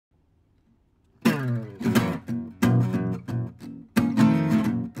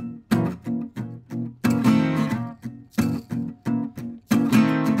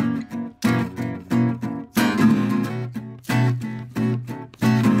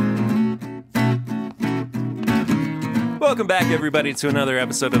Welcome back, everybody, to another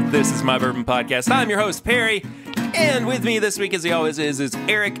episode of This Is My Bourbon Podcast. I'm your host, Perry, and with me this week, as he always is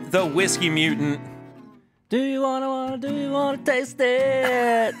Eric, the Whiskey Mutant. Do you wanna taste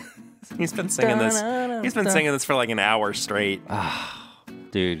it? He's been singing this. He's been singing this for like an hour straight.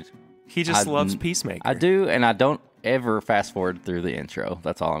 Dude. He just loves Peacemaker. I do, and I don't ever fast forward through the intro.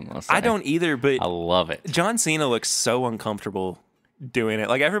 That's all I'm going to say. I don't either, but I love it. John Cena looks so uncomfortable doing it.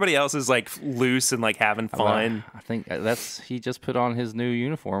 Like, everybody else is like loose and like having fun. I think he just put on his new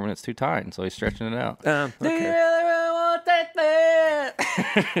uniform and it's too tight, so he's stretching it out. Okay. Do you really want to taste it?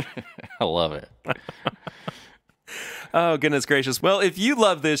 I love it. Oh, goodness gracious. Well, if you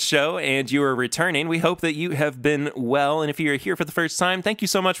love this show and you are returning, we hope that you have been well. And if you're here for the first time, thank you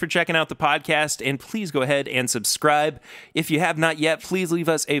so much for checking out the podcast. And please go ahead and subscribe. If you have not yet, please leave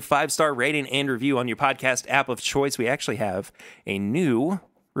us a 5-star rating and review on your podcast app of choice. We actually have a new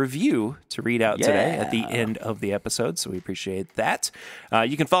review to read out today at the end of the episode, so we appreciate that.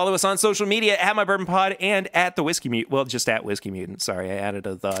 You can follow us on social media at My Bourbon Pod and at the Whiskey Mutant. Well, just at Whiskey Mutant. Sorry, I added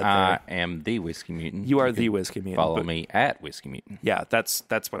a the. I am the Whiskey Mutant. You are the Whiskey Mutant. Follow me at Whiskey Mutant. Yeah, that's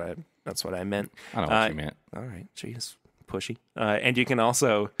what I meant. I know what you meant. All right, jeez, pushy. And you can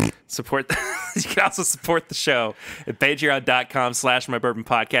also support the show at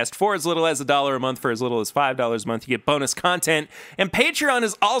patreon.com/mybourbonpodcast for as little as $1 a month, for as little as $5 a month. You get bonus content, and Patreon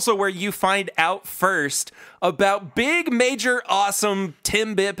is also where you find out first about big, major, awesome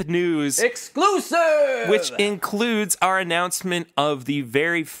Timbip news. Exclusive! Which includes our announcement of the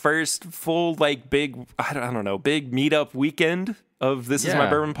very first full, like, big meetup weekend of This Is My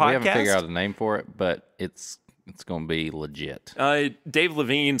Bourbon Podcast. We haven't figured out a name for it, but it's going to be legit. Dave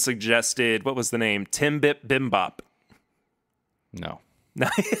Levine suggested, what was the name? Timbip Bimbop. No.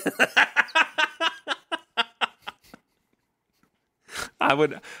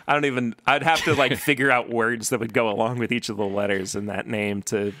 I'd have to like figure out words that would go along with each of the letters in that name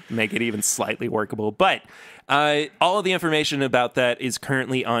to make it even slightly workable. But all of the information about that is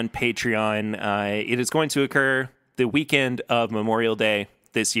currently on Patreon. It is going to occur the weekend of Memorial Day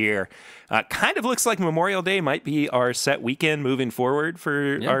this year. Kind of looks like Memorial Day might be our set weekend moving forward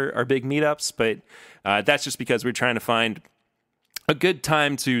for our big meetups, but that's just because we're trying to find a good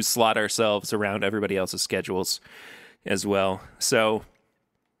time to slot ourselves around everybody else's schedules as well. So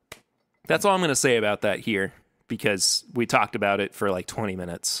that's all I'm going to say about that here, because we talked about it for like 20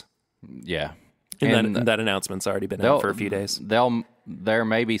 minutes. Yeah. And that announcement's already been out for a few days. There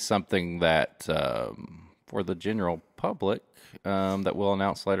may be something that for the general public that we'll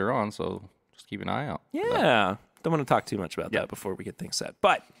announce later on, so just keep an eye out. Yeah. Don't want to talk too much about that before we get things set.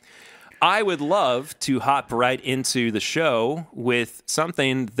 But I would love to hop right into the show with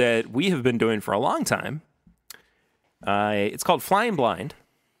something that we have been doing for a long time. It's called Flying Blind.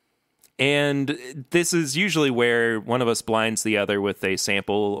 And this is usually where one of us blinds the other with a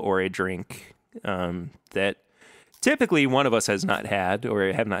sample or a drink that typically one of us has not had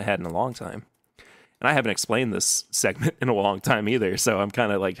or have not had in a long time. And I haven't explained this segment in a long time either, so I'm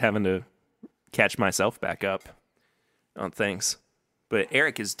kind of like having to catch myself back up on things. But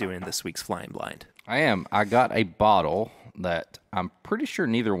Eric is doing this week's Flying Blind. I am. I got a bottle that I'm pretty sure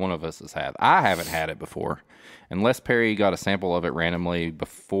neither one of us has had. I haven't had it before, unless Perry got a sample of it randomly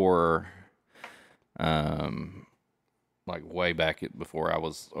before, like way back before I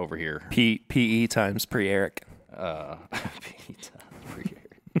was over here. PE times pre-Eric. PE times pre-Eric.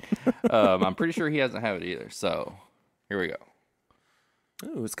 I'm pretty sure he hasn't had it either. So here we go.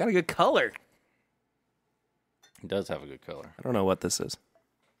 Ooh, it's got a good color. It does have a good color. I don't know what this is,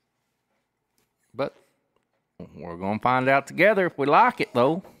 but we're going to find out together if we like it,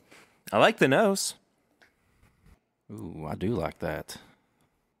 though. I like the nose. Ooh, I do like that.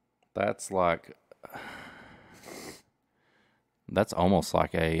 That's almost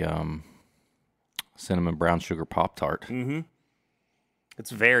like a cinnamon brown sugar Pop-Tart. Mm-hmm. It's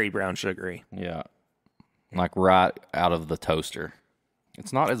very brown sugary. Yeah. Like right out of the toaster.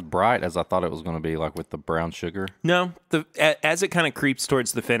 It's not as bright as I thought it was going to be, like with the brown sugar. No, as it kind of creeps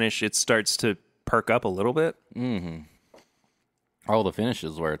towards the finish, it starts to perk up a little bit. Mm-hmm. Oh, the finish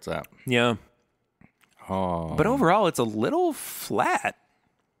is where it's at. Yeah. Oh. But overall, it's a little flat.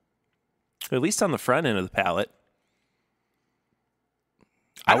 At least on the front end of the palate.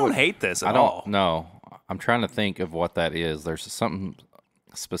 I don't hate this at all. No. I'm trying to think of what that is. There's something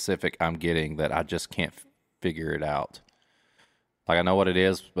specific I'm getting that I just can't figure it out. Like, I know what it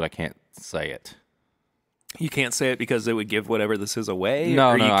is, but I can't say it. You can't say it because it would give whatever this is away? No,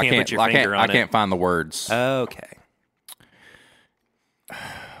 or you I can't can't. Put your finger on I can't find the words. Okay.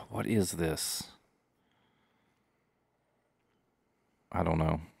 What is this? I don't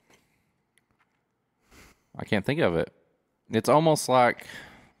know. I can't think of it. It's almost like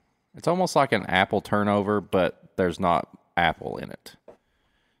an apple turnover, but there's not apple in it.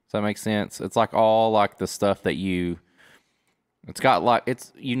 Does that make sense? It's like all like the stuff that it's got like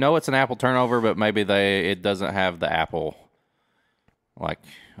it's it's an apple turnover, but maybe it doesn't have the apple. Like,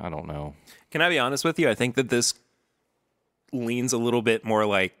 I don't know. Can I be honest with you? I think that this leans a little bit more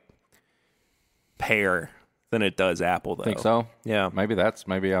like pear than it does apple, though. Think so? Yeah.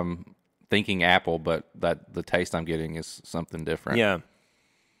 Maybe I'm thinking apple, but that the taste I'm getting is something different. Yeah.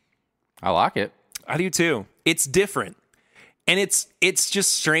 I like it. I do too. It's different. And it's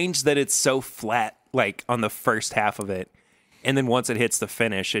just strange that it's so flat, like on the first half of it. And then once it hits the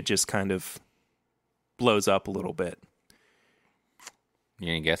finish, it just kind of blows up a little bit. You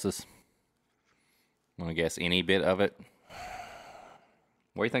any guesses? Want to guess any bit of it?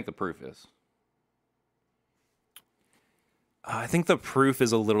 What do you think the proof is? I think the proof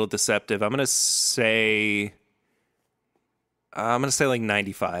is a little deceptive. I'm gonna say like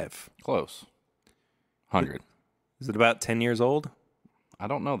 95. Close. 100. Is it about 10 years old? I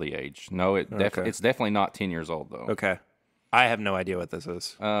don't know the age. No, it's definitely not 10 years old though. Okay. I have no idea what this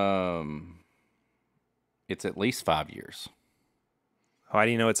is. It's at least 5 years. How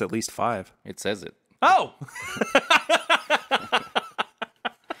do you know it's at least 5? It says it. Oh!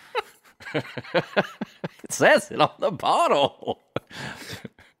 It says it on the bottle.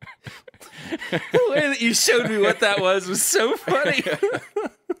 The way that you showed me what that was so funny.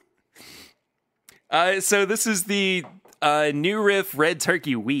 So this is the New Riff Red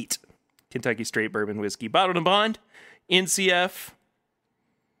Turkey Wheat Kentucky Straight Bourbon Whiskey, bottled and bond, NCF.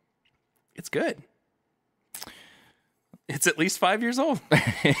 It's good. It's at least 5 years old.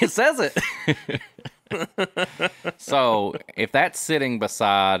 It says it. So if that's sitting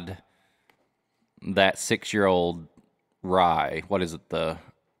beside that 6-year-old rye, what is it? The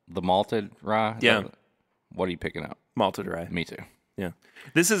malted rye? Yeah. What are you picking up? Malted rye. Me too. Yeah.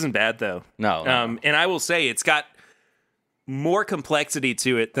 This isn't bad though. No. And I will say it's got more complexity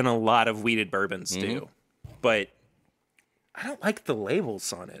to it than a lot of wheated bourbons do. But I don't like the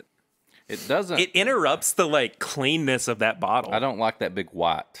labels on it. It doesn't. It interrupts the like cleanness of that bottle. I don't like that big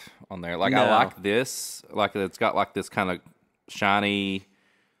white on there. Like No. I like this. Like it's got like this kind of shiny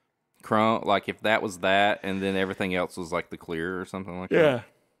chrome. Like if that was that, and then everything else was like the clear or something like that. Yeah.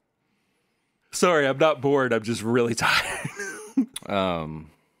 Sorry, I'm not bored. I'm just really tired.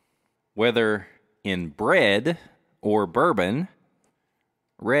 Whether in bread or bourbon,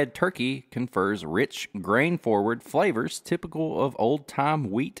 Red Turkey confers rich, grain-forward flavors typical of old-time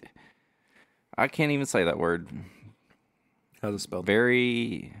wheat. I can't even say that word. How's it spelled?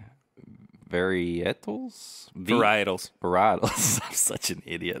 Varietals? Varietals. Varietals. I'm such an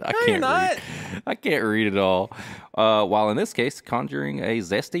idiot. I you're not. I can't read it all. While in this case, conjuring a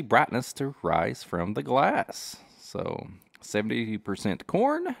zesty brightness to rise from the glass. So 70%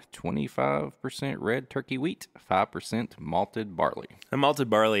 corn, 25% red turkey wheat, 5% malted barley. The malted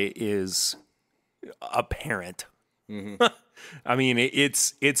barley is apparent. Mm-hmm. I mean,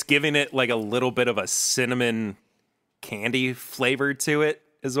 it's giving it like a little bit of a cinnamon candy flavor to it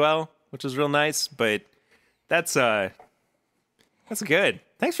as well, which is real nice. But that's good.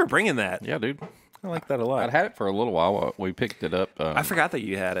 Thanks for bringing that. Yeah, dude. I like that a lot. I'd had it for a little while. We picked it up. I forgot that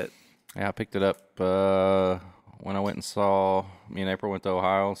you had it. Yeah, I picked it up when I went and saw, me and April went to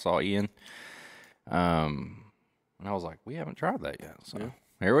Ohio, saw Ian. And I was like, we haven't tried that yet. So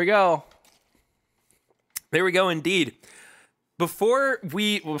Here we go. There we go, indeed. Before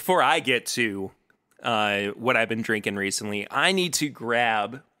I get to what I've been drinking recently, I need to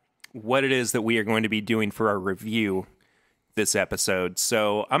grab what it is that we are going to be doing for our review this episode.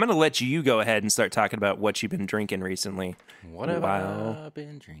 So I'm going to let you go ahead and start talking about what you've been drinking recently. What have I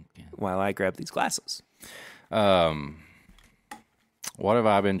been drinking? While I grab these glasses. What have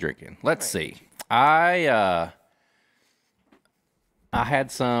I been drinking? Let's see. I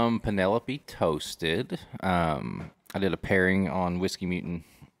had some Penelope Toasted. I did a pairing on Whiskey Mutant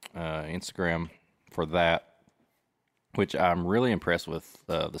Instagram for that, which I'm really impressed with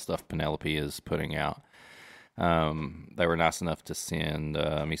the stuff Penelope is putting out. They were nice enough to send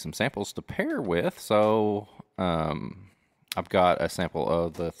me some samples to pair with, so I've got a sample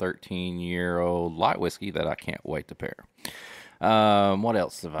of the 13-year-old light whiskey that I can't wait to pair. What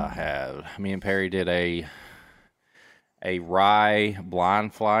else have I had? Me and Perry did a rye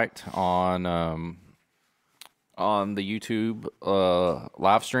blind flight on the YouTube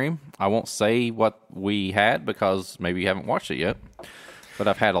live stream. I won't say what we had because maybe you haven't watched it yet. But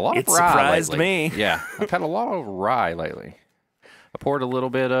I've had a lot of rye surprised lately. me. Yeah, I've had a lot of rye lately. I poured a little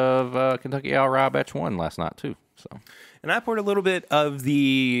bit of Kentucky Owl Rye Batch 1 last night, too. And I poured a little bit of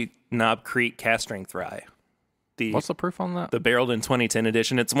the Knob Creek cast strength rye What's the proof on that? The barreled in 2010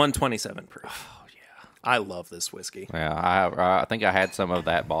 edition. It's 127 proof. Oh yeah, I love this whiskey. Yeah, I think I had some of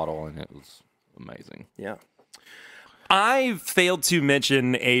that bottle, and it was amazing. Yeah. I failed to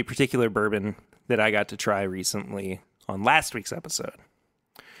mention a particular bourbon that I got to try recently on last week's episode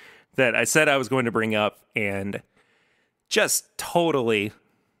that I said I was going to bring up and just totally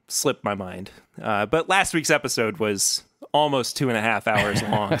slipped my mind. But last week's episode was almost 2.5 hours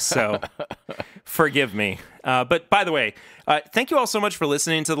long, so forgive me. But by the way, thank you all so much for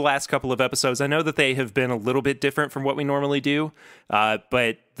listening to the last couple of episodes. I know that they have been a little bit different from what we normally do,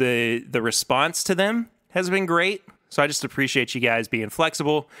 but the response to them has been great. So I just appreciate you guys being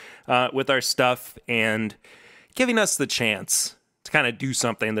flexible with our stuff and giving us the chance to kind of do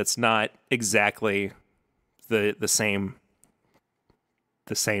something that's not exactly the same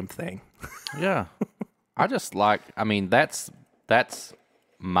thing. Yeah. I just like, I mean, that's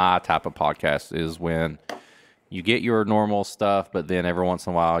my type of podcast is when you get your normal stuff, but then every once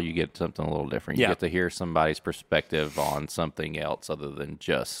in a while you get something a little different. You get to hear somebody's perspective on something else other than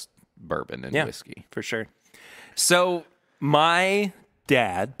just bourbon and whiskey. For sure. So my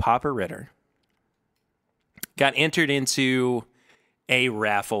dad, Papa Ritter, got entered into a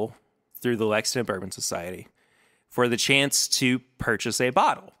raffle through the Lexington Bourbon Society for the chance to purchase a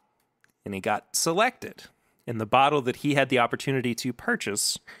bottle. And he got selected. And the bottle that he had the opportunity to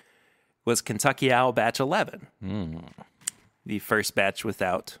purchase was Kentucky Owl Batch 11. The first batch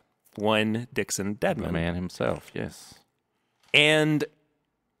without one Dixon Deadman. The man himself, yes. And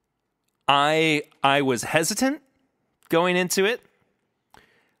I was hesitant going into it.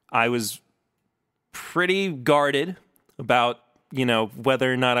 I was pretty guarded about,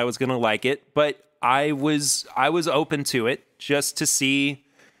 whether or not I was going to like it, but I was open to it just to see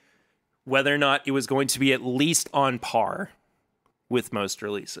whether or not it was going to be at least on par with most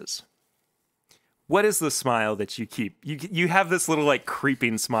releases. What is the smile that you keep? You have this little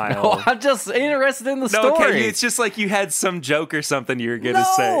creeping smile. No, I'm just interested in the story. Okay, it's just like you had some joke or something you were going to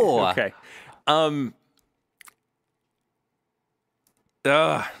say. Okay.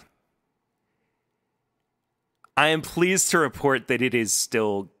 I am pleased to report that it is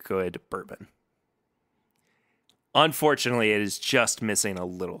still good bourbon. Unfortunately, it is just missing a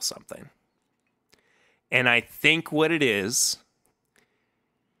little something. And I think what it is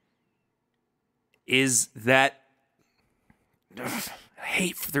that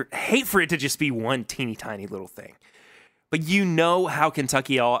hate for it to just be one teeny tiny little thing. But you know how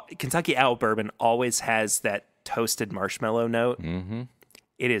Kentucky Owl bourbon always has that toasted marshmallow note? Mm-hmm.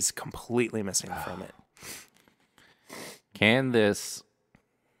 It is completely missing from it. Can this...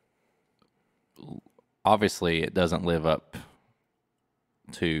 Obviously, it doesn't live up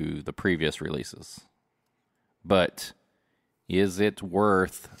to the previous releases. But is it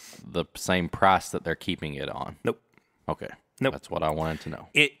worth the same price that they're keeping it on? Nope. Okay. Nope. That's what I wanted to know.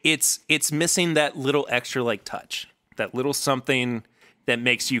 It's missing that little extra touch. That little something that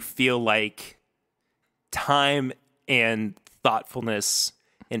makes you feel like time and thoughtfulness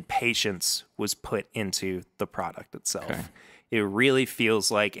and patience was put into the product itself. Okay. It really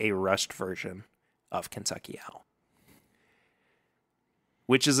feels like a rushed version of Kentucky Owl,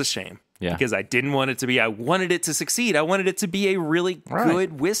 which is a shame. Yeah. Because I didn't want it to be. I wanted it to succeed. I wanted it to be a really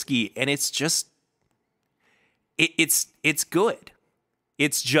good whiskey, and it's just, it's good.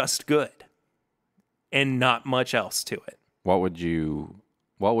 It's just good, and not much else to it. What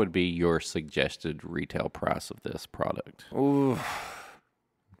would be your suggested retail price of this product? Ooh,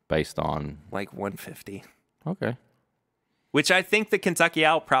 based on $150. Okay. Which I think the Kentucky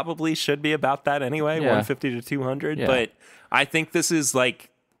Owl probably should be about that anyway, $150 to $200. Yeah. But I think this is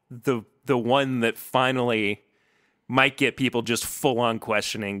the one that finally might get people just full on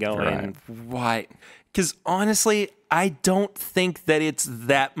questioning, going, why? Because honestly, I don't think that it's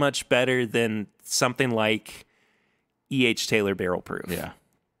that much better than something like E.H. Taylor Barrel Proof. Yeah.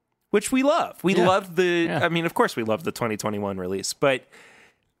 Which we love. We love I mean, of course we love the 2021 release, but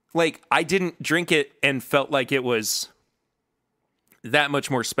I didn't drink it and felt like it was that much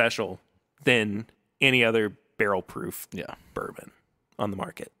more special than any other barrel proof bourbon on the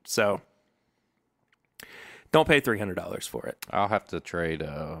market. So don't pay $300 for it. I'll have to trade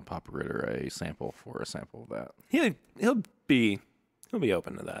Papa Ritter a sample for a sample of that. He'll be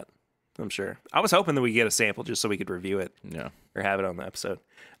open to that, I'm sure. I was hoping that we get a sample just so we could review it. Yeah. Or have it on the episode.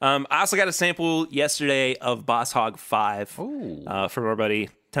 I also got a sample yesterday of Boss Hog 5 from our buddy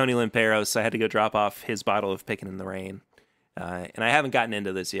Tony Limperos. I had to go drop off his bottle of Pickin' in the Rain. And I haven't gotten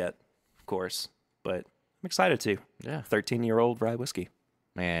into this yet, of course, but I'm excited to. Yeah. 13-year-old rye whiskey.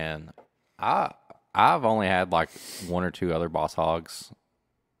 Man, I've only had one or two other Boss Hogs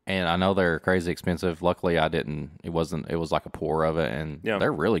And I know they're crazy expensive. Luckily, I didn't. It wasn't. It was like a pour of it, and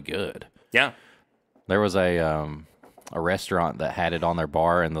they're really good. Yeah. There was a restaurant that had it on their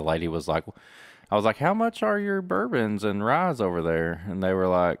bar, and the lady was like, I was like, how much are your bourbons and ryes over there? And they were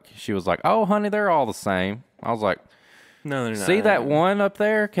like, she was like, oh, honey, they're all the same. I was like, no, they're not. See that one up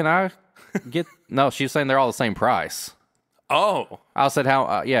there? Can I get? No, she was saying they're all the same price. Oh. I said, how?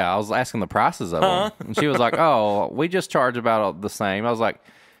 I was asking the prices of them. And she was like, oh, we just charge about the same. I was like,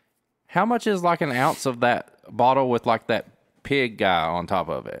 how much is like an ounce of that bottle with like that pig guy on top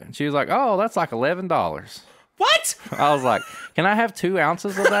of it? And she was like, oh, that's like $11. What? I was like, can I have 2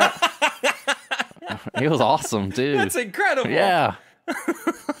 ounces of that? It was awesome, too. That's incredible. Yeah.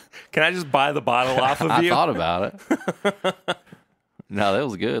 Can I just buy the bottle off of you? I thought about it. No, that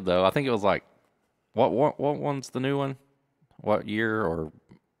was good, though. I think it was like, what one's the new one? What year or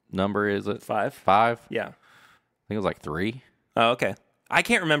number is it? 5. 5? Yeah. I think it was like 3. Oh, okay. I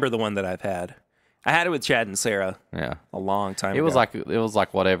can't remember the one that I've had. I had it with Chad and Sarah. Yeah. A long time ago. It was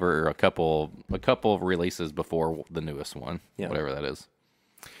like whatever, a couple of releases before the newest one. Yeah. Whatever that is.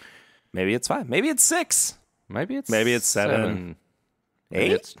 Maybe it's 5. Maybe it's 6. Maybe it's 7. 8?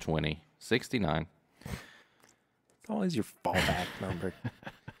 Maybe it's 20. 69. It's always your fallback number.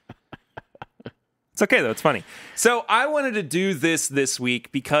 It's okay, though. It's funny. So I wanted to do this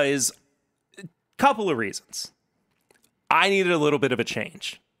week because a couple of reasons. I needed a little bit of a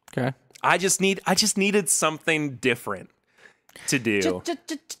change. Okay. I just needed something different to do.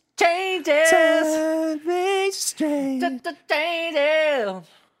 Changes.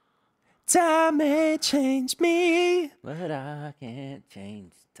 Time may change me, but I can't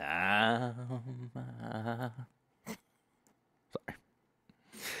change time. Sorry.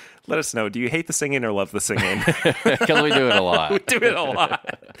 Let us know. Do you hate the singing or love the singing? Because we do it a lot. We do it a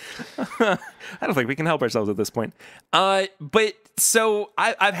lot. I don't think we can help ourselves at this point. But so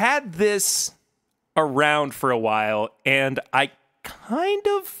I've had this around for a while, and I kind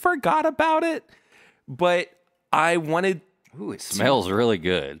of forgot about it. But I wanted. Ooh, it smells really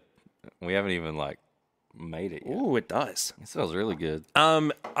good. We haven't even made it yet. Ooh, it does. It smells really good.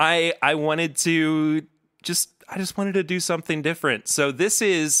 I wanted to I just wanted to do something different. So this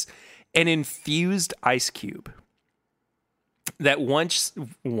is an infused ice cube that once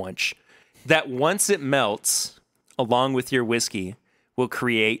it melts along with your whiskey will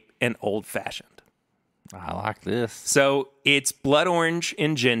create an old fashioned. I like this. So it's blood orange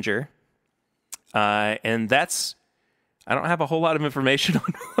and ginger. And that's, I don't have a whole lot of information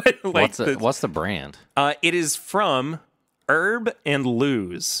on what's the brand? It is from Herb and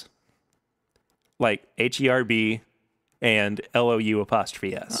Lose. Like HERB and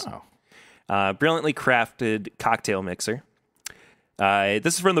LOU''S. Oh. Brilliantly crafted cocktail mixer.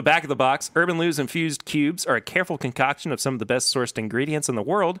 This is from the back of the box. Herb and Lou's infused cubes are a careful concoction of some of the best sourced ingredients in the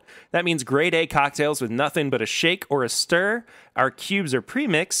world. That means grade A cocktails with nothing but a shake or a stir. Our cubes are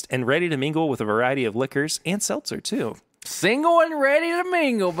pre-mixed and ready to mingle with a variety of liquors and seltzer, too. Single and ready to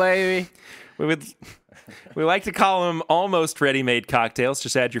mingle, baby. We like to call them almost ready-made cocktails.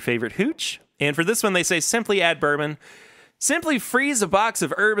 Just add your favorite hooch. And for this one, they say simply add bourbon. Simply freeze a box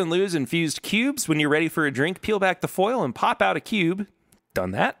of Herb and Lou's infused cubes. When you're ready for a drink, peel back the foil and pop out a cube.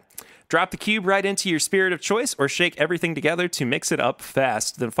 Done that. Drop the cube right into your spirit of choice or shake everything together to mix it up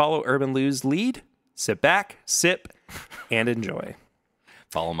fast. Then follow Herb and Lou's lead. Sit back, sip, and enjoy.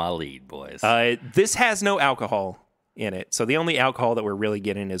 Follow my lead, boys. This has no alcohol in it. So the only alcohol that we're really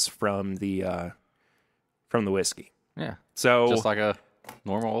getting is from the whiskey. Yeah. So just like a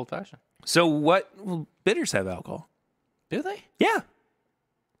normal old fashioned. So what bitters have alcohol? Do they? Yeah.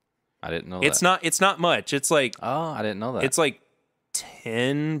 I didn't know it's that. It's not much. It's like I didn't know that. It's like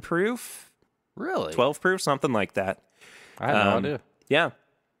 10 proof. Really? 12 proof, something like that. I had no idea. Yeah.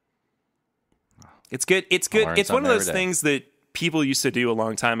 It's good. It's good. It's one of those things that people used to do a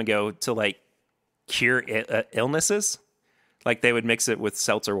long time ago to cure illnesses. Like they would mix it with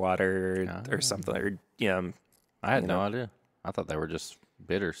seltzer water or something. Or I had no idea. I thought they were just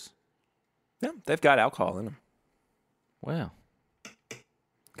bitters. No, they've got alcohol in them. Wow.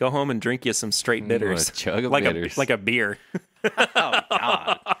 Go home and drink you some straight bitters. A chug of bitters. Like a beer. Oh,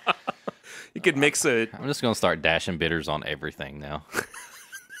 God. You could mix it. I'm just going to start dashing bitters on everything now.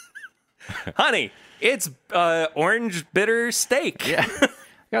 Honey, it's orange bitter steak. Yeah.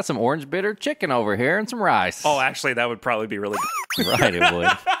 Got some orange bitter chicken over here and some rice. Oh, actually, that would probably be really good. Right, it would.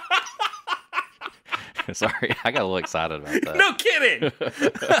 Sorry, I got a little excited about that. No kidding.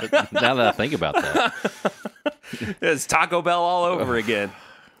 Now that I think about that. It's Taco Bell all over again.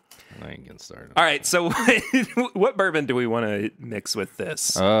 I ain't getting started. All right, so what bourbon do we want to mix with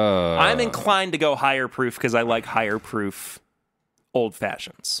this? I'm inclined to go higher proof because I like higher proof old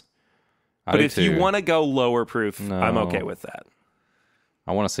fashions. I But do if you too. want to go lower proof, I'm No. okay with that.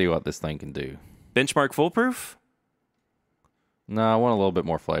 I want to see what this thing can do. Benchmark foolproof? No, I want a little bit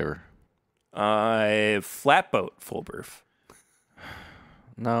more flavor. Flatboat foolproof.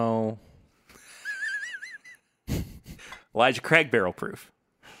 No. Elijah Craig barrel proof.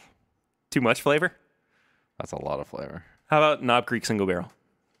 Too much flavor? That's a lot of flavor. How about Knob Creek single barrel?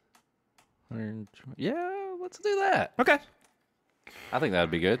 Yeah, let's do that. Okay. I think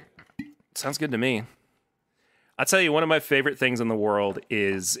that'd be good. Sounds good to me. I'll tell you, one of my favorite things in the world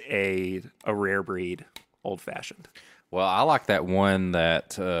is a rare breed old fashioned. Well, I like that one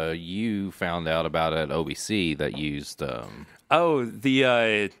that you found out about at OBC that used, Oh,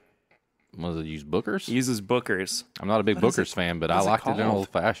 the was it used Booker's? uses Booker's. I'm not a big Booker's fan, but I is it liked it in called? old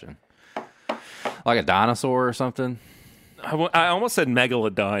fashioned. Like a dinosaur or something. I almost said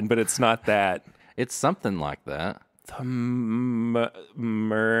Megalodon, but it's not that. It's something like that. The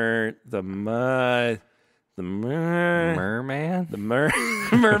Merman?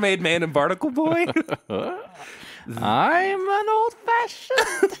 Mermaid Man and Barnacle Boy. I'm an old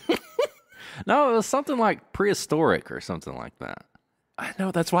fashioned. No, it was something like prehistoric or something like that. I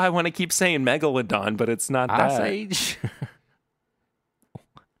know, that's why I want to keep saying Megalodon, but it's not that. Ice Age.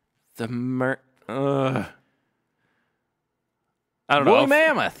 I don't know. Woolly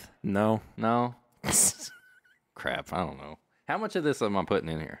mammoth. No. No. Crap, I don't know. How much of this am I putting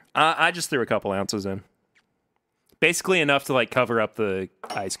in here? I just threw a couple ounces in. Basically enough to like cover up the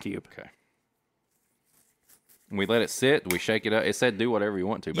ice cube. Okay. We let it sit. We shake it up. It said do whatever you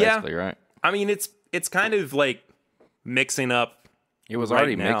want to, basically, right? I mean, it's kind of like mixing up. It was right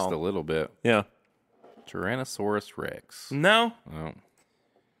already now. mixed a little bit. Yeah. Tyrannosaurus Rex. No. Oh.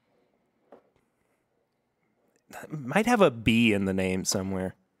 Might have a B in the name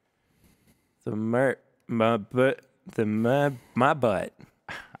somewhere. My butt. I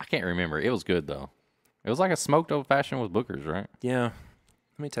can't remember. It was good, though. It was like a smoked old fashioned with Booker's, right? Yeah.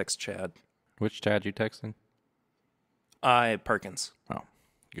 Let me text Chad. Which Chad you texting? Perkins. Oh,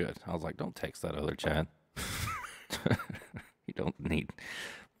 good. I was like, don't text that other Chad. You don't need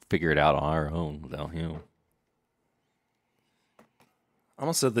figure it out on our own without him.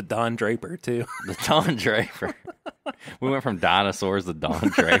 Almost said the Don Draper too. The Don Draper. We went from dinosaurs to Don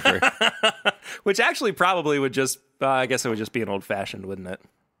Draper. Which actually probably would just, I guess it would just be an old fashioned, wouldn't it?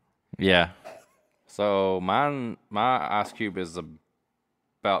 Yeah. So my ice cube is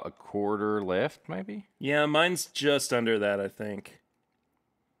about a quarter left, maybe. Yeah, mine's just under that, I think.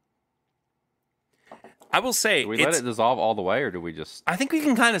 I will say, Do we let it dissolve all the way, or do we just? I think we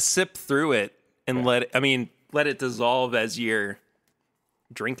can kind of sip through it and let it dissolve as you're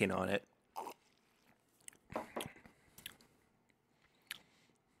drinking on it.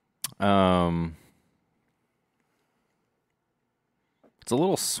 It's a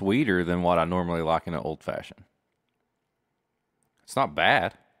little sweeter than what I normally like in an old fashioned. It's not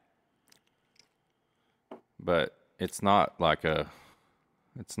bad, but it's not like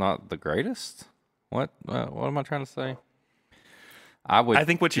it's not the greatest. What am I trying to say? I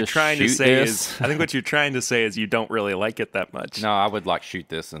think what you're trying to say is you don't really like it that much. No, I would like shoot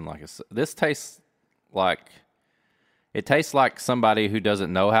this and this tastes like it tastes like somebody who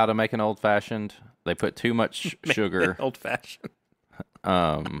doesn't know how to make an old fashioned. They put too much sugar. Old fashioned.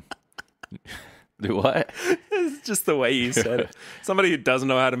 Do what? It's just the way you said it. Somebody who doesn't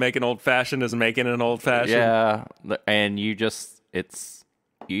know how to make an old fashioned is making an old fashioned. Yeah, and you just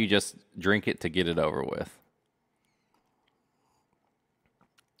drink it to get it over with.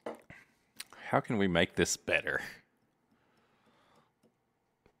 How can we make this better?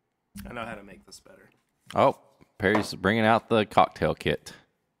 I know how to make this better. Oh, Perry's bringing out the cocktail kit.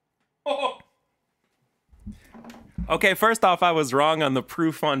 Oh. Okay, first off, I was wrong on the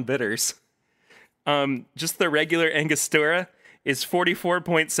proof on bitters. Just the regular Angostura is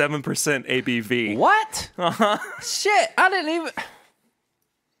 44.7% ABV. What? Uh-huh. Shit, I didn't even...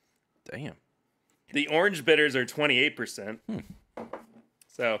 Damn. The orange bitters are 28%.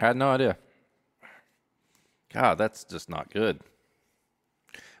 So I had no idea. God, that's just not good.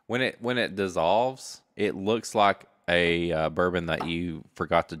 When it dissolves, it looks like a bourbon that you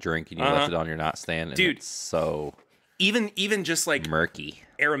forgot to drink and you left it on your nightstand. And Dude, it's so even just like murky.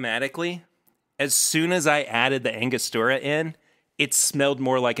 Aromatically, as soon as I added the Angostura in, it smelled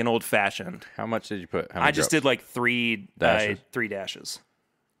more like an old fashioned. How much did you put? How many I just drops? did like three dashes.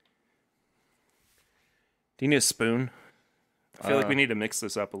 Do you need a spoon? I feel like we need to mix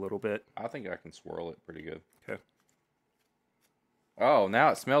this up a little bit. I think I can swirl it pretty good. Okay. Oh, now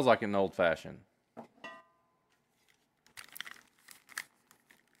it smells like an old fashioned.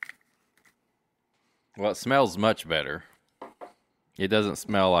 Well, it smells much better. It doesn't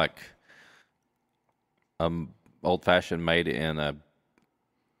smell like old fashioned made in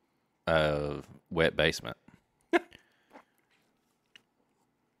a wet basement.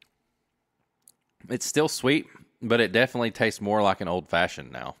 It's still sweet, but it definitely tastes more like an old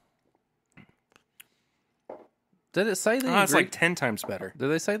fashioned now. Did it say the It's like 10 times better. Did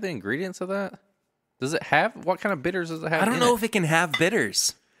they say the ingredients of that? Does it have what kind of bitters does it have? I don't know if it can have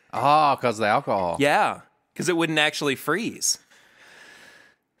bitters. Oh, because of the alcohol. Yeah, because it wouldn't actually freeze.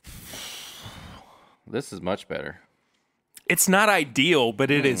 This is much better. It's not ideal,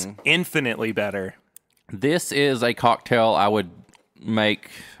 but it is infinitely better. This is a cocktail I would make.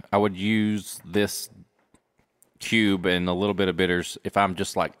 I would use this cube and a little bit of bitters if I'm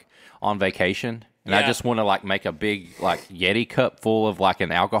just like on vacation and I just want to like make a big like Yeti cup full of like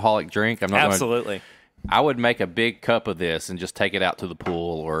an alcoholic drink. I'm not Absolutely. I would make a big cup of this and just take it out to the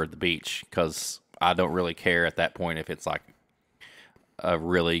pool or the beach because I don't really care at that point if it's like a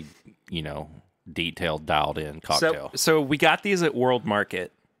really, detailed, dialed in cocktail. So we got these at World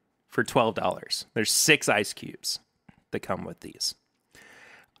Market for $12. There's 6 ice cubes that come with these.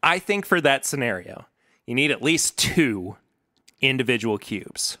 I think for that scenario, you need at least 2 individual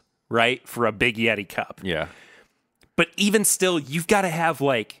cubes, right? For a big Yeti cup. Yeah. But even still, you've got to have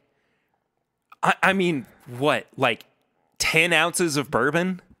like, I mean, what? Like 10 ounces of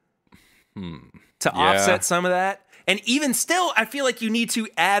bourbon to offset some of that? And even still, I feel like you need to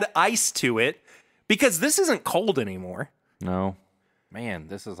add ice to it because this isn't cold anymore. No. Man,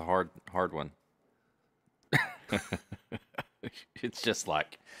 this is a hard one. It's just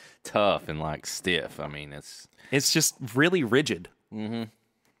like tough and like stiff. I mean, it's just really rigid. Mm-hmm.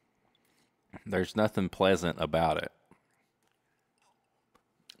 There's nothing pleasant about it.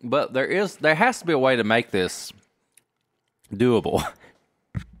 But there has to be a way to make this doable.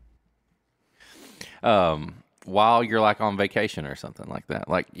 While you're like on vacation or something like that.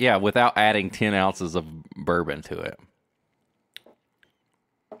 Like, yeah, without adding 10 ounces of bourbon to it.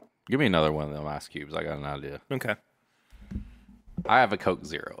 Give me another one of them ice cubes. I got an idea. Okay. I have a Coke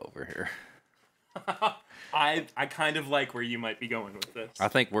Zero over here. I kind of like where you might be going with this. I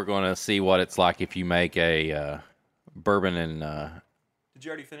think we're going to see what it's like if you make a bourbon and... Did you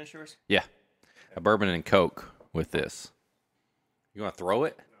already finish yours? Yeah. A bourbon and Coke with this. You want to throw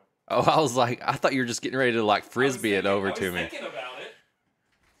it? No. Oh, I was like, I thought you were just getting ready to like frisbee it over to me. I was thinking about it.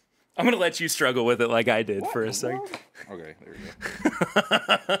 I'm going to let you struggle with it like I did for a second. Okay, there you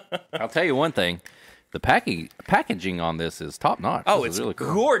go. I'll tell you one thing. The packaging on this is top notch. Oh, it's really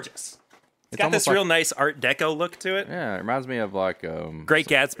cool. Gorgeous. It's got this real nice Art Deco look to it. Yeah, it reminds me of like... Great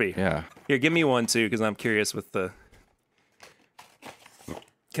Gatsby. Yeah. Here, give me one too, because I'm curious with the...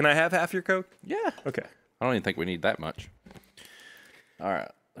 Can I have half your Coke? Yeah. Okay. I don't even think we need that much. All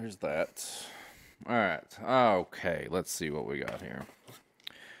right, there's that. All right. Okay, let's see what we got here.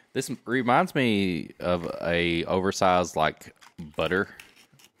 This reminds me of a oversized like butter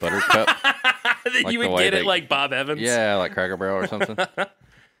cup. That like you would get it like Bob Evans. Yeah, like Cracker Barrel or something.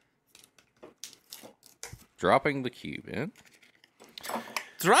 Dropping the cube in.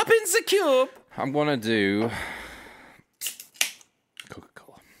 Dropping the cube. I'm gonna do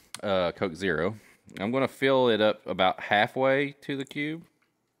Coca-Cola, Coke Zero. I'm gonna fill it up about halfway to the cube.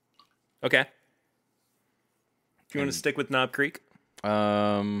 Okay. Do you want to stick with Knob Creek?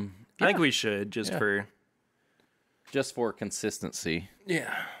 I think we should just for consistency.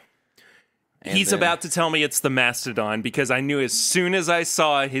 Yeah. And he's about to tell me it's the Mastodon because I knew as soon as I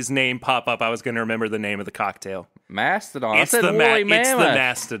saw his name pop up, I was going to remember the name of the cocktail. Mastodon. It's the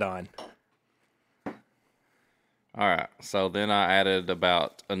Mastodon. All right. So then I added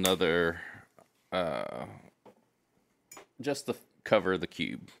about another, just to cover the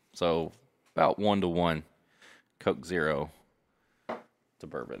cube. So about 1-to-1 Coke Zero to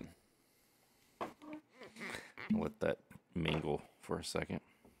bourbon. Let that mingle for a second.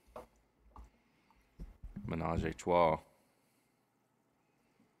 Menage a trois.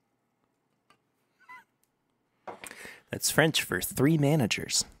 That's French for 3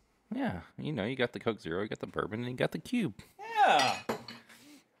 managers. Yeah, you got the Coke Zero, you got the bourbon, and you got the cube. Yeah.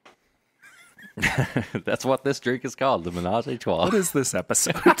 That's what this drink is called, the Menage a trois. What is this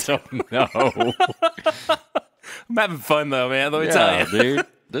episode? I don't know. I'm having fun though, man. Let me tell you, dude.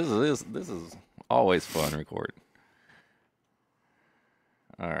 This is always fun recording.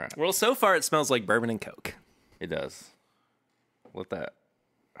 All right. Well, so far it smells like bourbon and Coke. It does. Let that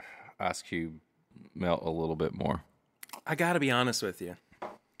ice cube melt a little bit more. I gotta be honest with you.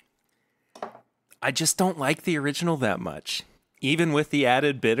 I just don't like the original that much. Even with the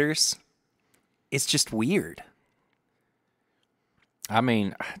added bitters, it's just weird. I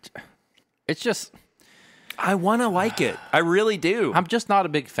mean, it's just... I want to like it. I really do. I'm just not a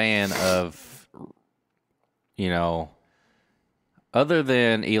big fan of, other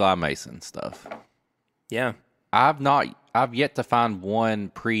than Eli Mason stuff. Yeah. I've yet to find one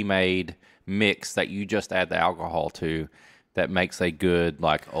pre-made mix that you just add the alcohol to that makes a good,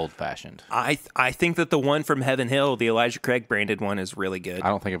 like, old-fashioned. I think that the one from Heaven Hill, the Elijah Craig branded one, is really good. I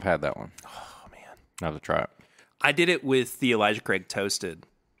don't think I've had that one. Oh, man. I have to try it. I did it with the Elijah Craig toasted,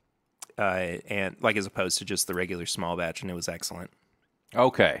 and like as opposed to just the regular small batch, and it was excellent.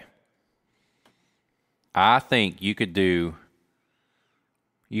 Okay. I think you could do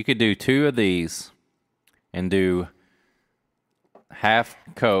 2 of these and do half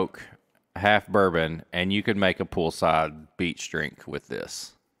Coke, half bourbon, and you could make a poolside beach drink with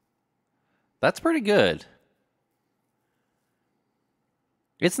this. That's pretty good.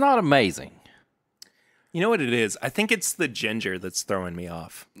 It's not amazing. You know what it is? I think it's the ginger that's throwing me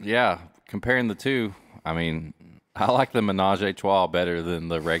off. Yeah, comparing the two, I mean, I like the Menage a Trois better than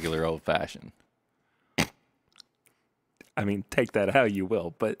the regular old fashioned. I mean, take that how you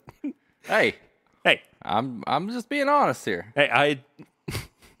will, but Hey, I'm just being honest here.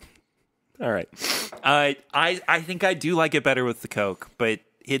 All right. I think I do like it better with the Coke, but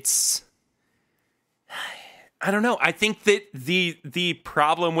I don't know. I think that the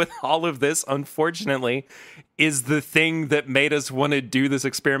problem with all of this, unfortunately, is the thing that made us want to do this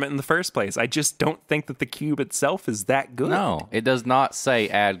experiment in the first place. I just don't think that the cube itself is that good. No, it does not say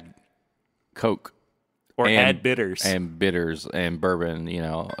add Coke or add bitters and bourbon.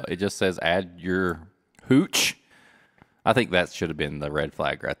 It just says add your hooch. I think that should have been the red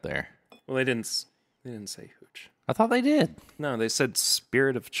flag right there. Well, they didn't say hooch. I thought they did. No, they said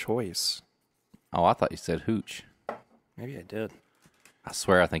spirit of choice. Oh, I thought you said hooch. Maybe I did. I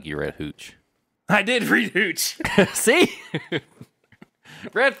swear I think you read hooch. I did read hooch. See?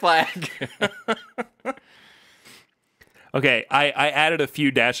 Red flag. Okay, I added a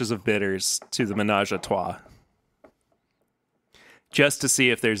few dashes of bitters to the Menage a Trois. Just to see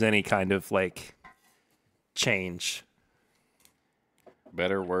if there's any kind of, like, change.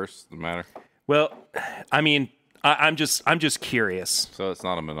 Better, worse, doesn't matter. Well, I mean, I'm just curious. So it's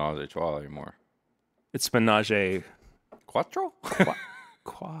not a Menage a Trois anymore. It's Menage Quattro?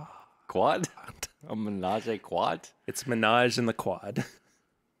 Quad. Quad? A Menage a Quad? It's Menage in the Quad.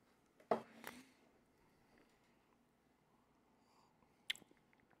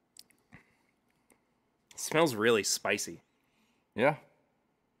 Smells really spicy. Yeah.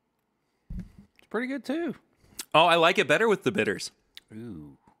 It's pretty good too. Oh, I like it better with the bitters.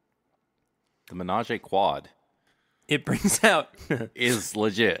 Ooh. The Menage a Quad It brings out is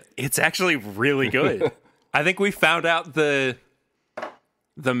legit. It's actually really good. I think we found out the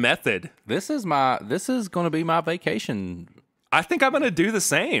method. This is going to be my vacation. I think I'm going to do the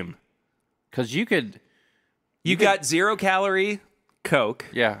same. Cuz you got 0 calorie Coke.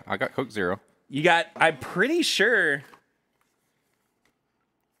 Yeah, I got Coke Zero. I'm pretty sure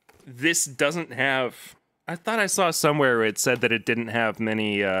this doesn't have, I thought I saw somewhere where it said that it didn't have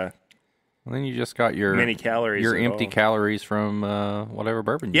many Well, then you just got your many calories. Your empty calories from whatever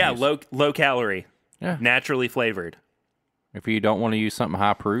bourbon you use. low calorie. Yeah. Naturally flavored. If you don't want to use something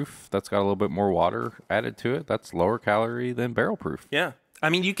high proof that's got a little bit more water added to it, that's lower calorie than barrel proof. Yeah. I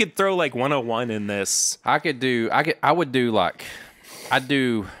mean, you could throw like 101 in this. I'd do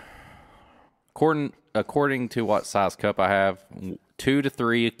according to what size cup I have, 2 to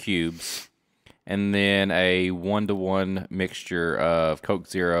 3 cubes, and then a 1-to-1 mixture of Coke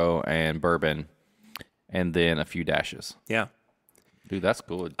Zero and bourbon, and then a few dashes. Yeah. Dude, that's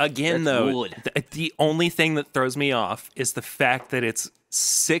good. Again, though, the only thing that throws me off is the fact that it's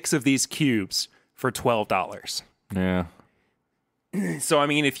 6 of these cubes for $12. Yeah. So, I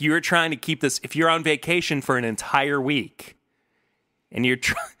mean, if you're trying to keep this, if you're on vacation for an entire week, and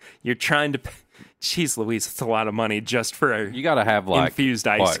you're trying to, geez Louise, it's a lot of money just for You got to have like infused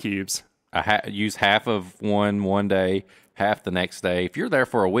ice cubes. Use half of one day, half the next day. If you're there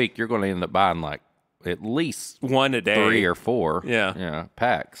for a week, you're going to end up buying like at least one a day, 3 or 4. Yeah,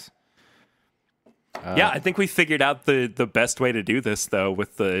 packs. Yeah, I think we figured out the best way to do this though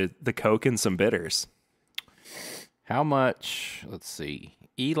with the Coke and some bitters. How much? Let's see.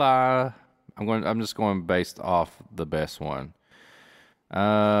 Eli, I'm just going based off the best one.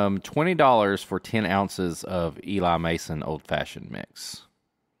 $20 for 10 ounces of Eli Mason Old Fashioned mix,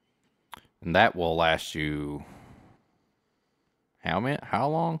 and that will last you how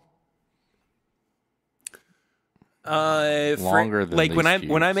long? Longer than like when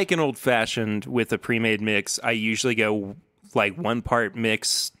these I make an old fashioned with a pre-made mix, I usually go like 1 part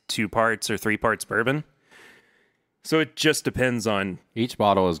mix, 2 parts or 3 parts bourbon. So it just depends on... Each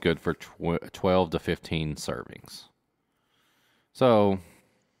bottle is good for 12 to 15 servings. So,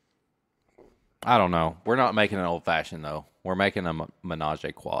 I don't know. We're not making an old-fashioned, though. We're making a menage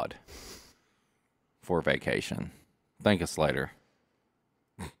a quad for vacation. Thank us later.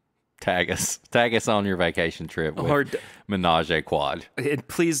 Tag us on your vacation trip with menage a quad. And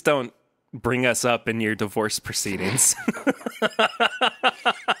please don't bring us up in your divorce proceedings.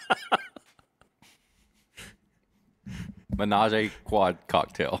 Menage a quad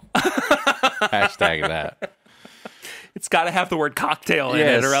cocktail. Hashtag that. It's got to have the word cocktail in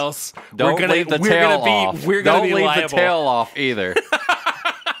it, or else don't leave the tail off. We're gonna be liable. Don't leave the tail off either.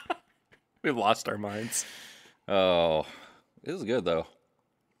 We've lost our minds. Oh, this is good though.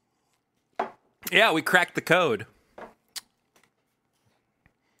 Yeah, we cracked the code.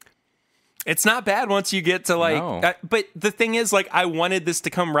 It's not bad once you get to but the thing is, like, I wanted this to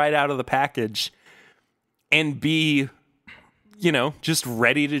come right out of the package and be, just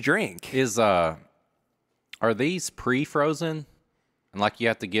ready to drink. Are these pre-frozen? And like you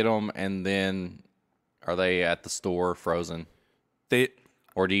have to get them, and then are they at the store frozen?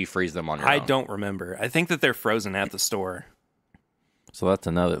 Or do you freeze them on your own? I don't remember. I think that they're frozen at the store. So that's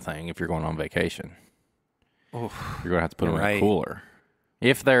another thing. If you're going on vacation, you're gonna have to put them in a cooler.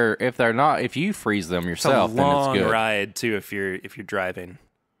 If they're not, if you freeze them yourself, then it's good. It's a long ride too. If you're driving,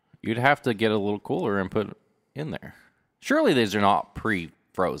 you'd have to get a little cooler and put it in there. Surely these are not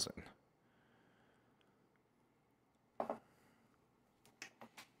pre-frozen.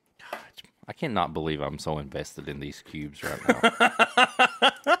 I cannot believe I'm so invested in these cubes right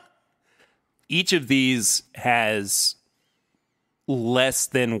now. Each of these has less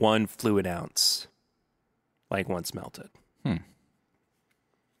than 1 fluid ounce, like once melted.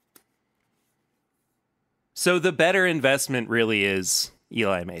 So the better investment really is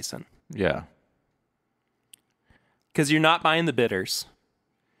Eli Mason. Yeah. Because you're not buying the bitters.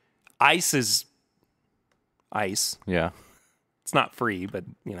 Ice is ice. Yeah. It's not free, but,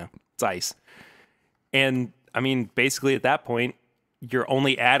 it's ice. And, I mean, basically at that point, you're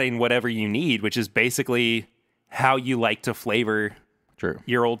only adding whatever you need, which is basically how you like to flavor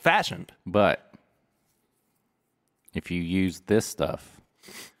your old-fashioned. But if you use this stuff,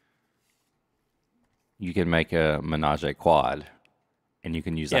 you can make a menage a quad, and you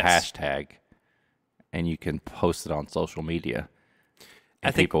can use a hashtag, and you can post it on social media,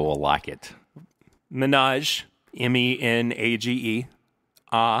 and people will like it. Menage, MENAGE,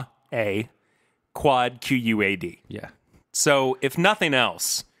 A, quad, QUAD. Yeah. So, if nothing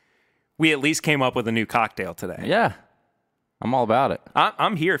else, we at least came up with a new cocktail today. Yeah. I'm all about it.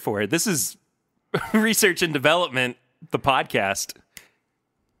 I'm here for it. This is Research and Development, the podcast.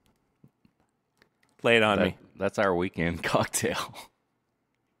 Lay it on me. That's our weekend cocktail.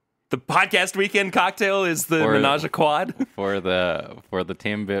 The podcast weekend cocktail is the Menage a Quad? For the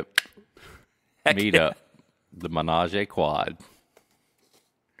 10-bit meetup, the Menage a Quad.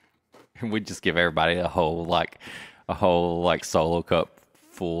 And we just give everybody a whole solo cup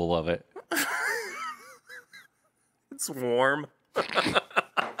full of it. It's warm.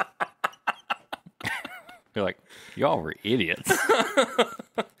 You're like, y'all were idiots.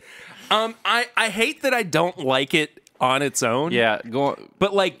 I hate that I don't like it on its own. Yeah,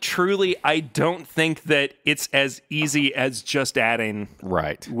 but like truly, I don't think that it's as easy as just adding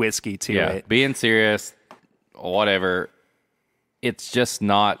whiskey to it. Being serious, whatever. It's just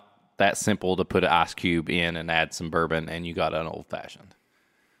not that simple to put an ice cube in and add some bourbon, and you got an old fashioned.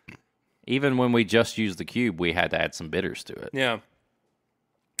 Even when we just used the cube, we had to add some bitters to it. Yeah.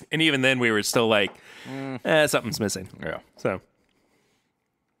 And even then, we were still like, something's missing. Yeah. So.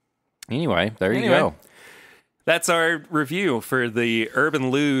 Anyway, there you go. That's our review for the Urban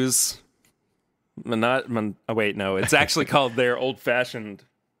Lou's. It's actually called their old-fashioned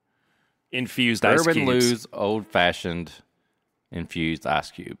infused ice cubes. Urban Lou's old-fashioned infused ice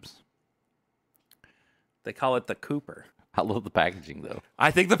cubes. They call it the Cooper. I love the packaging, though.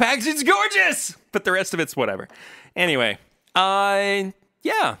 I think the packaging's gorgeous, but the rest of it's whatever. Anyway,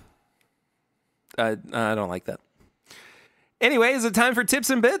 yeah. I don't like that. Anyway, is it time for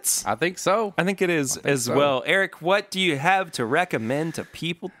tips and bits? I think so. I think it is well. Eric, what do you have to recommend to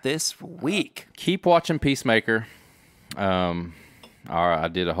people this week? Keep watching Peacemaker. I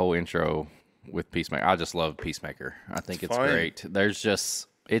did a whole intro with Peacemaker. I just love Peacemaker. I think it's great.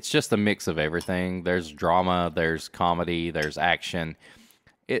 It's just a mix of everything. There's drama, there's comedy, there's action.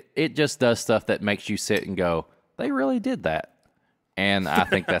 It just does stuff that makes you sit and go, they really did that. And I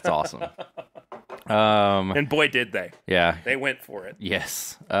think that's awesome. And boy, did they. Yeah. They went for it.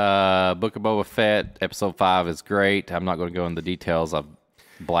 Yes. Book of Boba Fett, episode 5 is great. I'm not going to go into the details. I've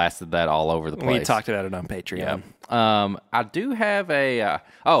blasted that all over the place. We talked about it on Patreon. I do have a.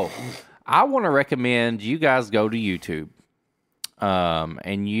 I want to recommend you guys go to YouTube,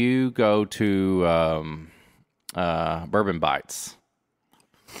 and you go to Bourbon Bites,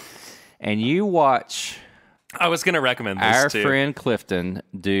 and you watch. I was going to recommend this our too. friend Clifton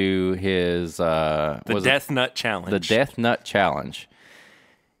do his the Death Nut Challenge. The Death Nut Challenge.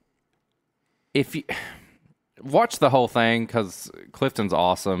 If you watch the whole thing, because Clifton's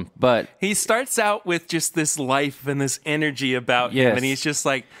awesome, but he starts out with just this life and this energy about him, and he's just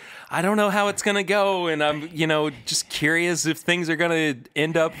like, I don't know how it's going to go, and I'm, just curious if things are going to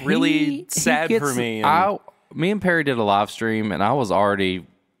end up really sad for me. Me and Perry did a live stream, and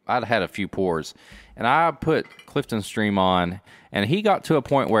I'd had a few pours, and I put Clifton's stream on, and he got to a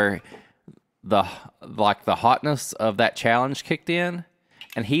point where the hotness of that challenge kicked in,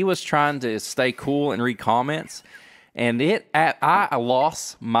 and he was trying to stay cool and read comments, and I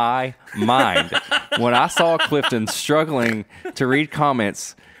lost my mind when I saw Clifton struggling to read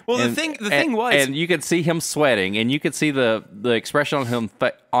comments. Well, the thing was, and you could see him sweating, and you could see the expression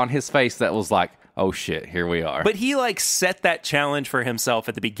on his face that was like, "Oh shit, here we are." But he set that challenge for himself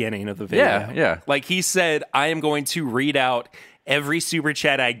at the beginning of the video. Yeah. Like he said, I am going to read out every super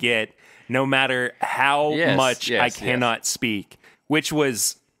chat I get, no matter how much I cannot speak, which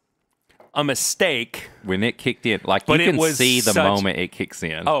was a mistake. When it kicked in, you can see the moment it kicks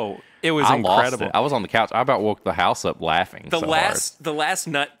in. Oh, it was incredible. I was on the couch. I about woke the house up laughing. The last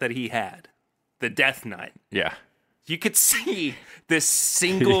nut that he had, the death nut. Yeah. You could see this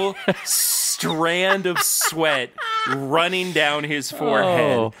single strand of sweat running down his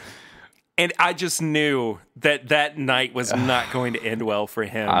forehead. Oh. And I just knew that night was not going to end well for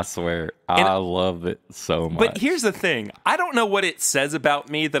him. I swear. I love it so much. But here's the thing. I don't know what it says about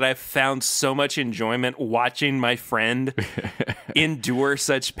me that I've found so much enjoyment watching my friend endure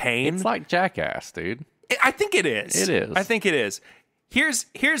such pain. It's like Jackass, dude. I think it is. It is. I think it is. Here's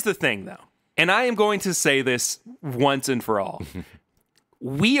the thing, though. And I am going to say this once and for all.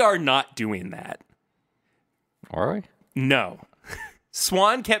 We are not doing that. Are we? No.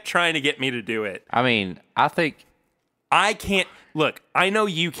 Swan kept trying to get me to do it. I mean, I think I can't. Look, I know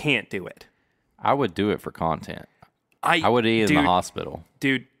you can't do it. I would do it for content. I would be in the hospital.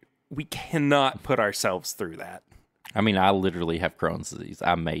 Dude, we cannot put ourselves through that. I mean, I literally have Crohn's disease.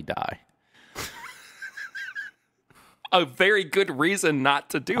 I may die. A very good reason not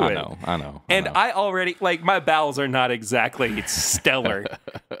to do it. I know. And I already, my bowels are not exactly stellar.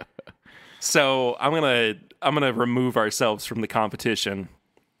 So I'm gonna remove ourselves from the competition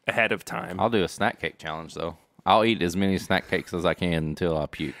ahead of time. I'll do a snack cake challenge, though. I'll eat as many snack cakes as I can until I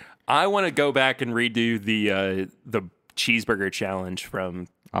puke. I want to go back and redo the cheeseburger challenge from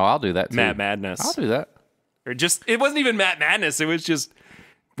I'll do that too. Matt Madness. I'll do that. Or just, it wasn't even Matt Madness. It was just,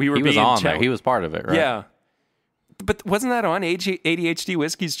 he was on there. He was part of it, right? Yeah. But wasn't that on ADHD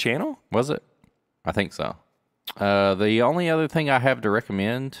Whiskey's channel? Was it? I think so. The only other thing I have to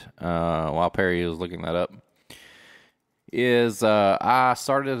recommend, while Perry is looking that up, is I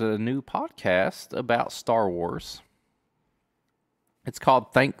started a new podcast about Star Wars. It's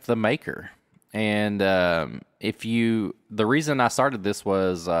called Thank the Maker. And the reason I started this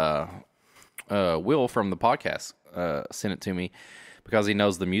was Will from the podcast sent it to me because he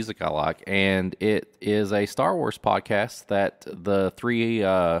knows the music I like. And it is a Star Wars podcast that the three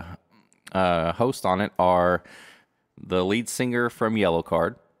hosts on it are the lead singer from Yellow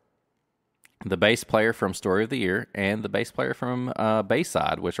Card, the bass player from Story of the Year, and the bass player from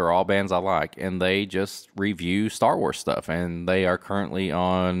Bayside, which are all bands I like. And they just review Star Wars stuff. And they are currently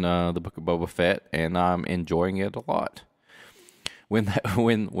on the Book of Boba Fett, and I'm enjoying it a lot.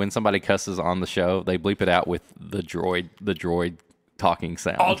 When somebody cusses on the show, they bleep it out with the droid talking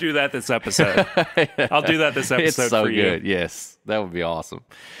sound. I'll do that this episode. It's so for you. good. Yes, that would be awesome.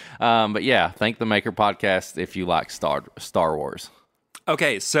 But yeah, Thank the Maker podcast if you like Star Wars.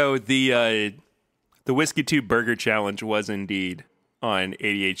 Okay, so the Whiskey Tube Burger Challenge was indeed on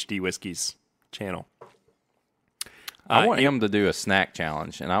ADHD Whiskey's channel. I want him to do a snack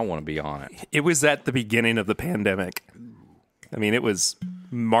challenge, and I want to be on it. It was at the beginning of the pandemic. I mean, it was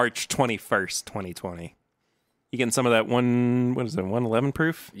March 21st, 2020. You getting some of that 111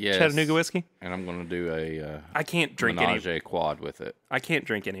 proof Chattanooga whiskey? And I'm going to do I can't drink Menage a quad with it. I can't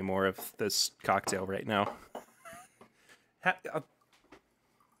drink any more of this cocktail right now.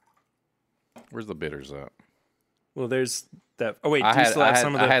 Where's the bitters at? Well, there's that. Oh wait, I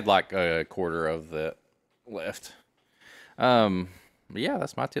had like a quarter of that left. Yeah,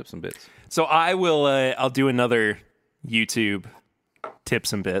 that's my tips and bits. So I will. I'll do another YouTube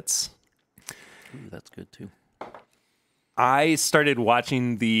tips and bits. Ooh, that's good too. I started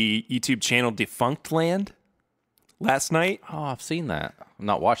watching the YouTube channel Defunct Land last night. Oh, I've seen that. I've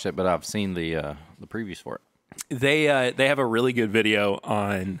not watched it, but I've seen the previews for it. They have a really good video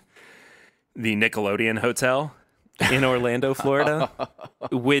on the Nickelodeon Hotel in Orlando, Florida,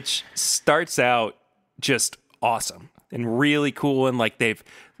 which starts out just awesome and really cool. And they've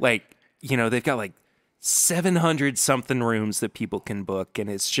got 700 something rooms that people can book. And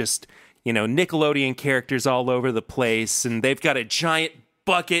it's just, Nickelodeon characters all over the place. And they've got a giant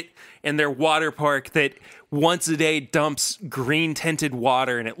bucket in their water park that once a day dumps green tinted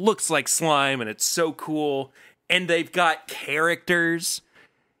water, and it looks like slime, and it's so cool. And they've got characters,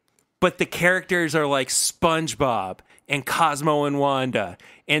 but the characters are like SpongeBob and Cosmo and Wanda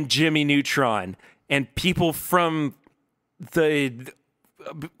and Jimmy Neutron and people from the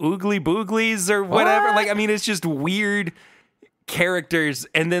Oogly Booglies or whatever. It's just weird characters.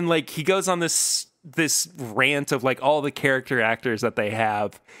 And then he goes on this rant of all the character actors that they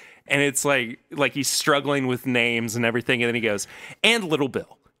have. And it's like he's struggling with names and everything. And then he goes, and Little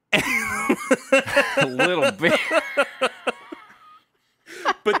Bill. A little bit.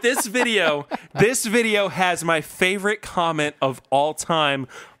 But this video has my favorite comment of all time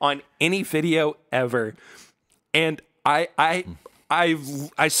on any video ever. And I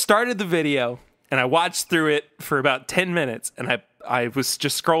started the video and I watched through it for about 10 minutes, and I was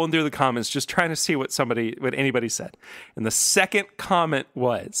just scrolling through the comments, just trying to see what anybody said. And the second comment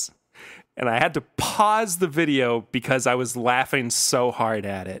was, and I had to pause the video because I was laughing so hard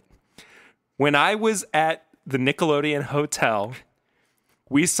at it. When I was at the Nickelodeon Hotel,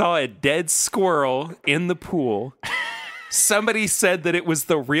 we saw a dead squirrel in the pool. Somebody said that it was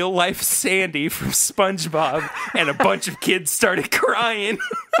the real life Sandy from SpongeBob, and a bunch of kids started crying.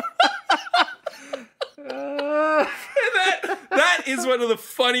 That is one of the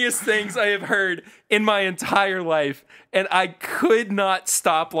funniest things I have heard in my entire life, and I could not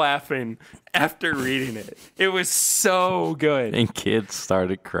stop laughing after reading it. It was so good. And kids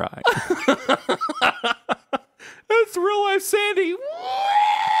started crying. That's real life Sandy.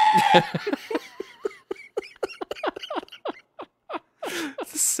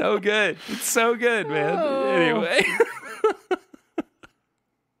 It's so good. It's so good, man. Anyway.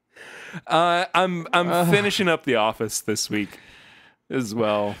 I'm finishing up The Office this week as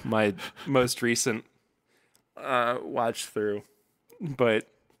well. My most recent watch through. But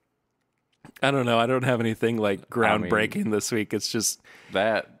I don't know. I don't have anything groundbreaking this week. It's just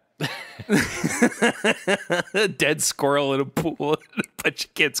that. A dead squirrel in a pool and a bunch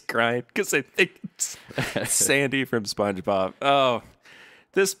of kids crying because I think it's Sandy from SpongeBob. Oh,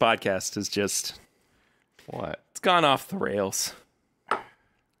 this podcast is just What? It's gone off the rails.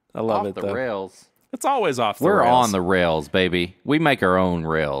 I love it, though. Off the rails. It's always off the rails. We're on the rails, baby. We make our own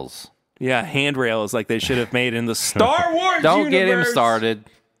rails. Yeah, handrails like they should have made in the Star Wars Don't universe. get him started.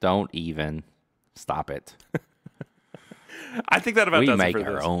 Don't even. Stop it. I think that about we does make it for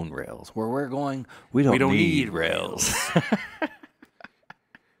our this. own rails. Where we're going, we don't need rails.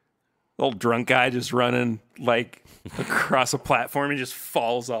 Old drunk guy just running across a platform and just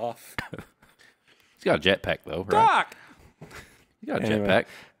falls off. He's got a jetpack, though, right? Doc! You got a jetpack.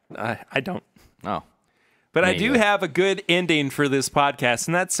 I don't. Oh. But I do have a good ending for this podcast,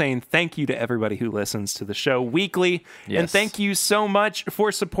 and that's saying thank you to everybody who listens to the show weekly. Yes. And thank you so much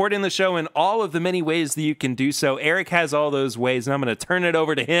for supporting the show in all of the many ways that you can do so. Eric has all those ways, and I'm going to turn it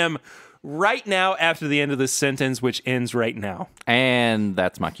over to him right now after the end of this sentence, which ends right now. And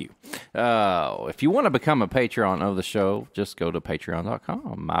that's my cue. If you want to become a Patreon of the show, just go to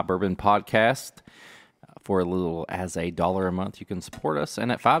patreon.com. My Bourbon Podcast. For a little as $1 a month, you can support us.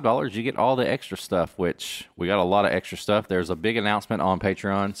 And at $5, you get all the extra stuff, which we got a lot of extra stuff. There's a big announcement on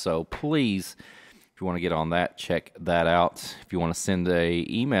Patreon. So please, if you want to get on that, check that out. If you want to send a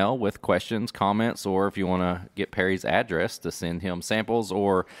email with questions, comments, or if you want to get Perry's address to send him samples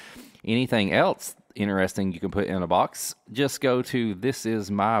or anything else interesting you can put in a box, just go to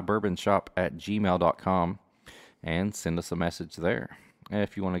thisismybourbonshop@gmail.com and send us a message there.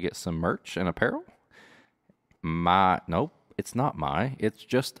 If you want to get some merch and apparel, it's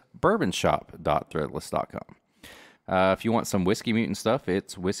just bourbonshop.threadless.com. If you want some Whiskey Mutant stuff,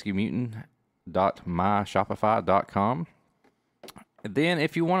 it's whiskeymutant.myshopify.com. Then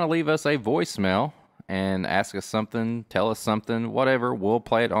if you want to leave us a voicemail and ask us something, tell us something, whatever, we'll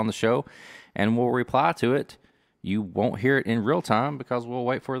play it on the show and we'll reply to it. You won't hear it in real time because we'll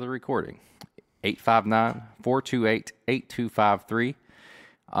wait for the recording. 859-428-8253.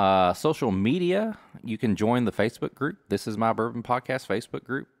 Social media, you can join the Facebook group. This is My Bourbon Podcast Facebook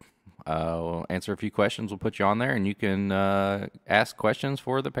group. We'll answer a few questions. We'll put you on there, and you can ask questions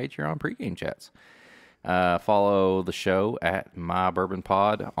for the Patreon pregame chats. Follow the show at My Bourbon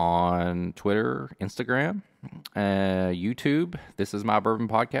Pod on Twitter, Instagram, YouTube. This is My Bourbon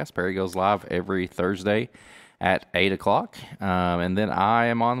Podcast. Perry goes live every Thursday at 8 o'clock. And then I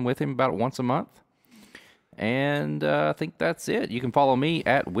am on with him about once a month. And I think that's it. You can follow me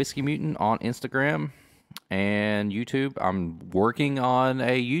at Whiskey Mutant on Instagram and YouTube. I'm working on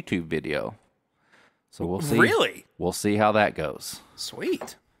a YouTube video. So we'll see. Really? We'll see how that goes.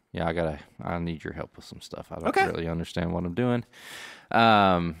 Sweet. Yeah, I need your help with some stuff. I don't really understand what I'm doing.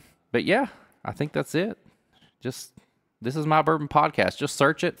 But yeah, I think that's it. This is My Bourbon Podcast. Just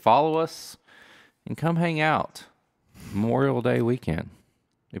search it, follow us, and come hang out. Memorial Day weekend,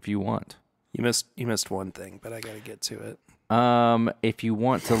 if you want. You missed one thing, but I got to get to it. If you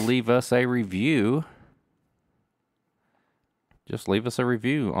want to leave us a review, just leave us a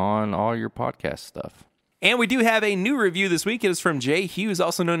review on all your podcast stuff. And we do have a new review this week. It is from Jay Hughes,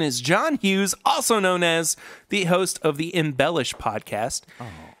 also known as John Hughes, also known as the host of the Embellish podcast. Oh.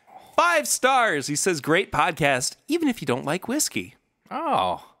 5 stars. He says, great podcast, even if you don't like whiskey.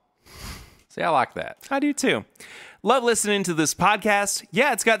 Oh. See, I like that. I do too. Love listening to this podcast.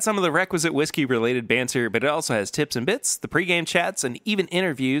 Yeah, it's got some of the requisite whiskey-related banter, but it also has tips and bits, the pregame chats, and even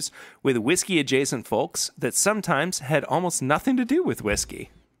interviews with whiskey-adjacent folks that sometimes had almost nothing to do with whiskey.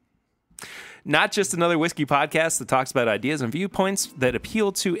 Not just another whiskey podcast that talks about ideas and viewpoints that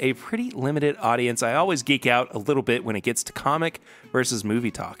appeal to a pretty limited audience. I always geek out a little bit when it gets to comic versus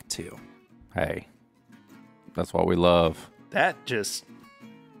movie talk, too. Hey, that's what we love. That's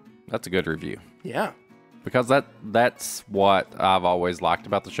a good review. Yeah. Because that's what I've always liked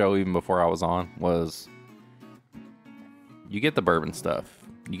about the show, even before I was on, was you get the bourbon stuff,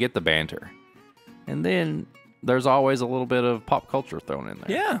 you get the banter, and then there's always a little bit of pop culture thrown in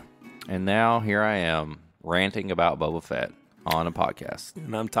there. Yeah. And now here I am ranting about Boba Fett on a podcast.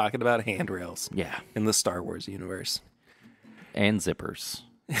 And I'm talking about handrails. Yeah. In the Star Wars universe. And zippers.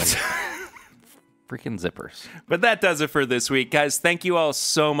 Freaking zippers. But that does it for this week. Guys, thank you all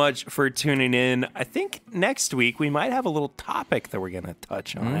so much for tuning in. I think next week we might have a little topic that we're going to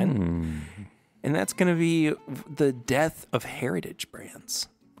touch on. And that's going to be the death of heritage brands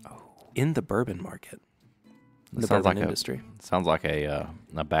in the bourbon market. The bourbon industry. Sounds like a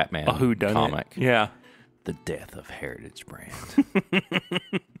Batman comic. Yeah. The death of heritage brand.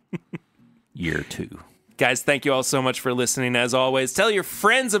 Year 2. Guys, thank you all so much for listening. As always, tell your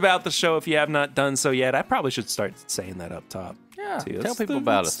friends about the show if you have not done so yet. I probably should start saying that up top. Yeah, tell people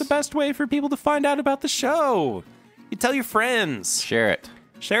about us. It's the best way for people to find out about the show. You tell your friends. Share it.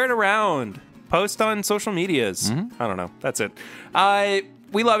 Share it around. Post on social medias. I don't know. That's it.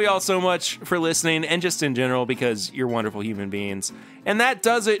 We love you all so much for listening and just in general because you're wonderful human beings. And that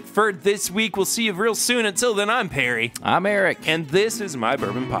does it for this week. We'll see you real soon. Until then, I'm Perry. I'm Eric. And this is My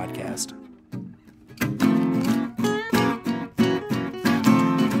Bourbon Podcast.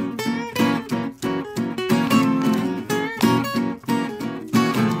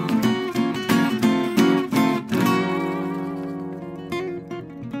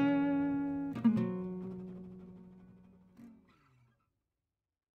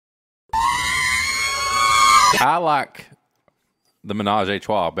 I like the Menage a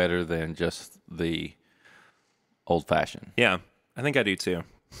Trois better than just the old fashioned. Yeah, I think I do too.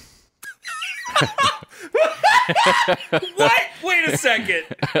 What? Wait a second.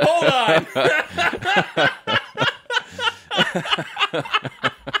 Hold on.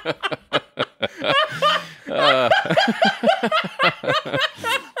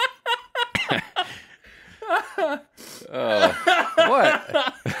 What?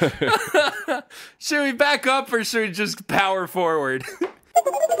 Should we back up or should we just power forward?